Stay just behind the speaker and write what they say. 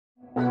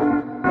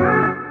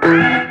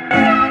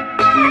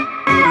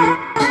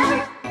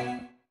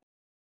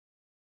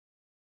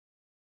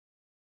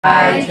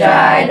I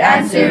tried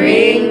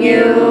answering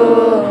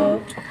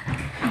you,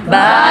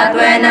 but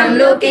when I'm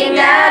looking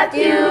at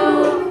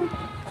you,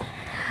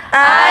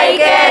 I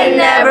can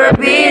never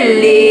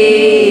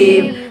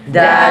believe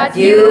that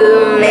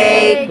you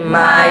make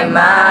my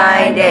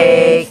mind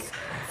ache.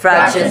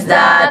 Fractions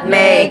that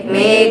make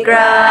me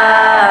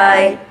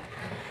cry,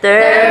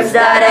 terms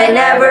that I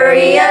never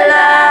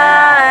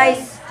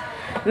realized,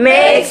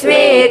 makes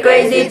me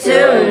crazy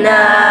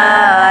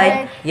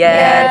tonight.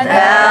 Yet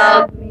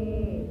help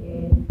me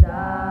in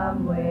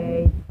some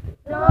way,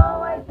 so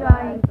I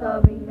try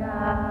solving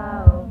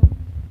now.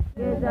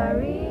 'Cause I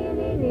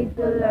really need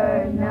to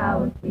learn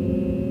now.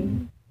 See,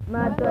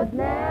 math was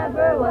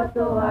never was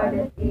so hard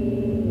as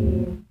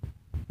is.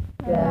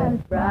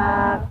 Just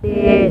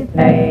practice,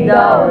 hey,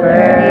 don't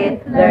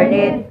learn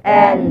it,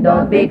 and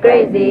don't be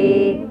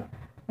crazy.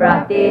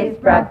 Practice,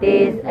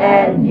 practice,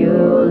 and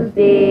you'll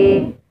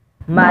see.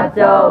 Math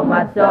so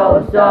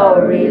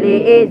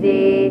really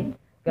easy.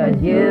 'Cause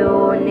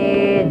you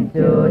need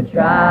to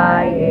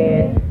try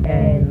it,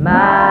 and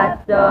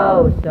math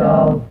so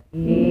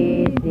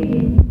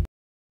easy.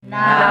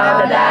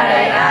 Now that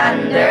I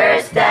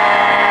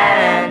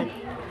understand,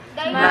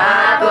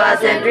 math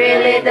wasn't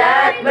really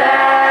that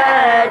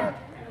bad.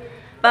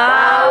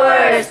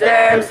 Powers,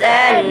 terms,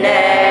 and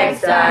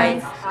next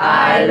signs,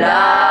 I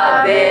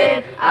love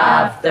it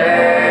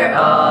after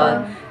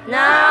all.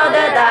 Now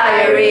that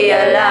I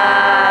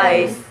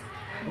realize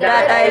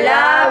that I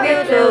love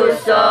you to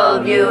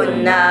solve you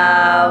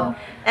now,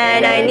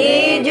 and I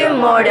need you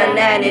more than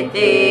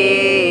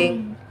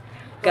anything.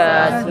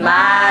 'Cause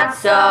math's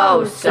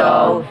so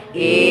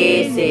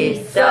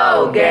easy.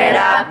 So get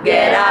up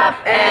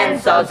and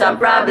solve some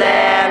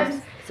problems.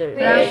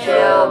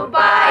 Ratio,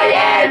 pi,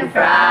 and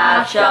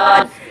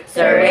fractions.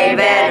 So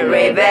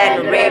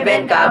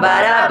ribbon,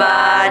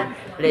 kabaraban.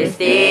 Please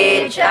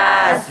teach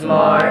us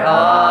more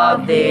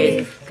of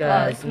this.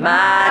 'Cause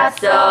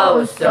math's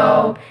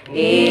so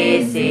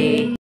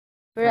easy.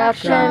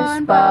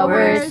 Fractions,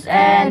 powers,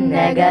 and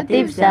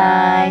negative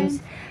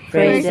signs.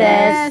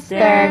 Phrases,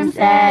 terms,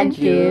 and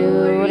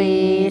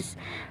theories.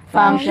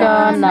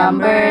 Function,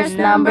 numbers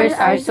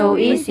are so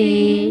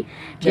easy.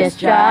 Just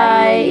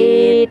try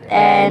it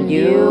and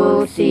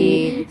you'll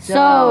see.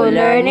 So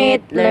learn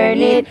it,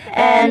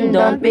 and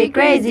don't be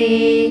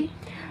crazy.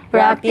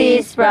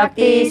 Practice,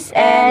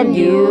 and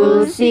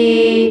you'll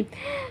see.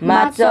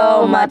 Math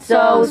so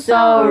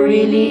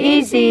really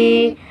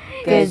easy.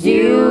 'Cause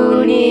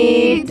you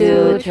need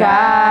to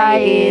try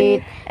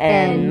it,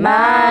 and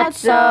math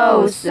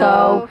so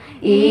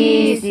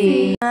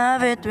easy.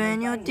 Love it when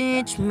you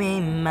teach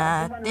me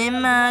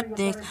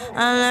mathematics.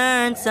 I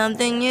learned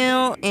something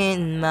new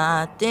in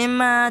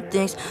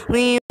mathematics.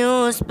 We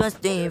use plus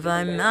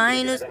divide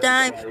minus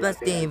times,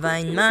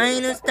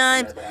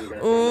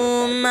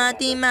 Oh,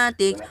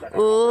 mathematics,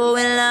 oh,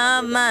 we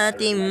love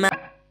mathematics.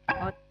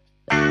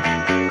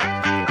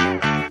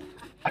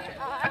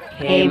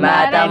 Hey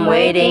math, I'm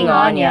waiting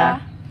on ya.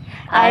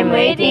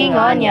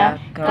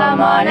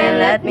 Come on and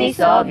let me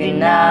solve you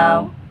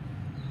now.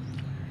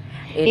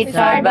 It's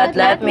hard, but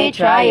let me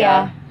try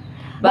ya.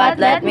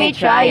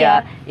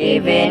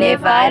 Even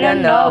if I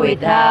don't know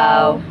it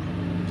how.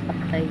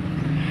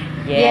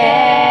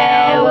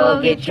 Yeah,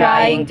 we'll keep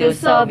trying to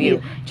solve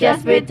you,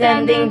 just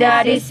pretending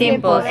that it's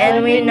simple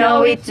and we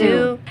know it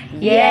too.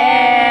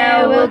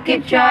 Yeah, we'll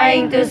keep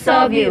trying to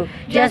solve you,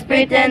 just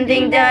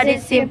pretending that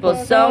it's simple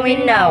so we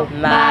know.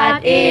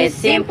 Math is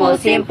simple,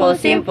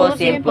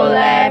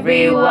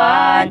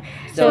 everyone.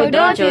 So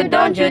don't you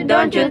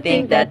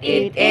think that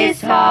it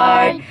is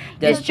hard.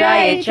 Just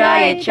try it,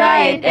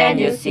 and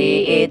you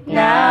see it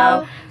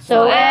now.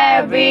 So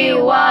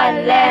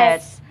everyone,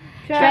 let's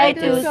try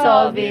to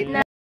solve it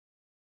now.